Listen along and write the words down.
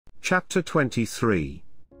Chapter 23.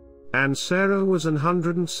 And Sarah was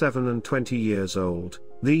 127 years old,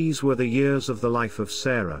 these were the years of the life of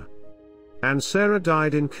Sarah. And Sarah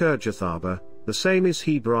died in Kiriath Arba, the same is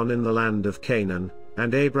Hebron in the land of Canaan,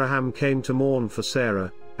 and Abraham came to mourn for Sarah,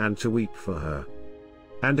 and to weep for her.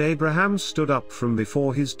 And Abraham stood up from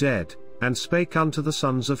before his dead, and spake unto the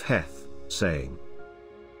sons of Heth, saying,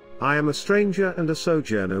 I am a stranger and a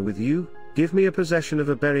sojourner with you, give me a possession of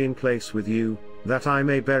a burying place with you, that I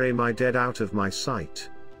may bury my dead out of my sight.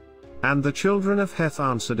 And the children of Heth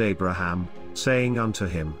answered Abraham, saying unto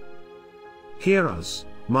him, Hear us,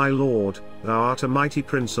 my lord, thou art a mighty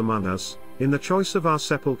prince among us, in the choice of our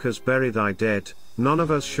sepulchres bury thy dead, none of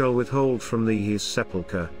us shall withhold from thee his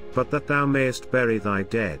sepulchre, but that thou mayest bury thy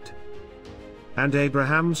dead. And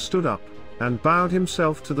Abraham stood up, and bowed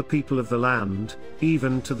himself to the people of the land,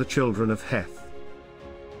 even to the children of Heth.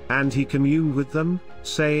 And he communed with them,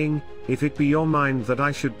 saying, If it be your mind that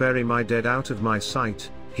I should bury my dead out of my sight,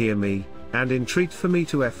 hear me, and entreat for me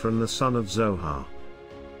to Ephron the son of Zohar,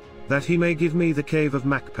 that he may give me the cave of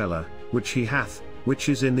Machpelah, which he hath, which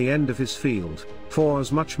is in the end of his field, for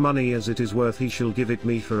as much money as it is worth he shall give it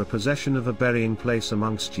me for a possession of a burying place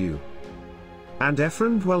amongst you. And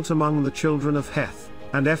Ephron dwelt among the children of Heth,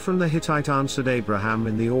 and Ephron the Hittite answered Abraham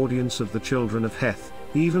in the audience of the children of Heth,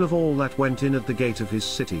 even of all that went in at the gate of his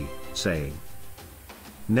city, saying,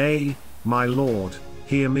 Nay, my lord,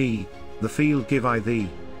 hear me, the field give I thee,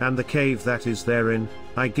 and the cave that is therein,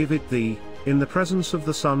 I give it thee, in the presence of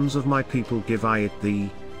the sons of my people give I it thee,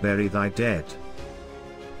 bury thy dead.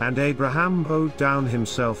 And Abraham bowed down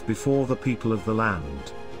himself before the people of the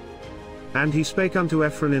land. And he spake unto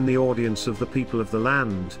Ephron in the audience of the people of the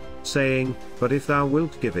land, saying, But if thou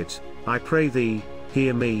wilt give it, I pray thee,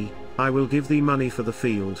 hear me, I will give thee money for the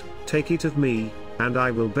field, take it of me, and I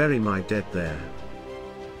will bury my dead there.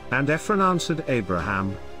 And Ephron answered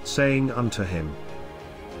Abraham, saying unto him,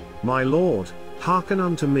 My lord, hearken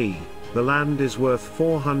unto me, the land is worth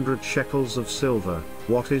 400 shekels of silver,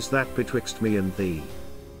 what is that betwixt me and thee?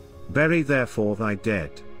 Bury therefore thy dead.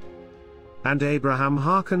 And Abraham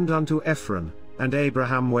hearkened unto Ephron, and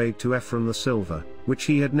Abraham weighed to Ephron the silver, which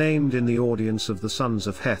he had named in the audience of the sons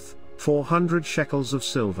of Heth, 400 shekels of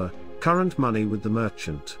silver, current money with the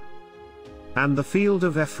merchant. And the field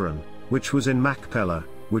of Ephron, which was in Machpelah,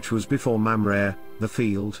 which was before Mamre, the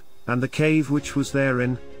field, and the cave which was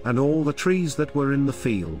therein, and all the trees that were in the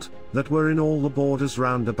field, that were in all the borders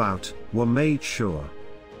round about, were made sure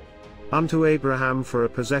unto Abraham for a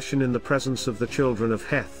possession in the presence of the children of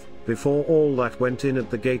Heth, before all that went in at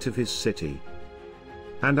the gate of his city.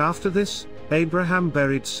 And after this, Abraham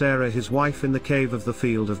buried Sarah his wife in the cave of the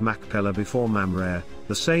field of Machpelah before Mamre,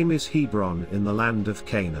 the same is Hebron in the land of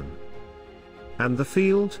Canaan. And the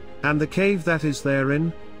field, and the cave that is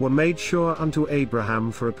therein, were made sure unto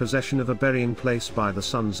Abraham for a possession of a burying place by the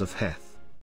sons of Heth.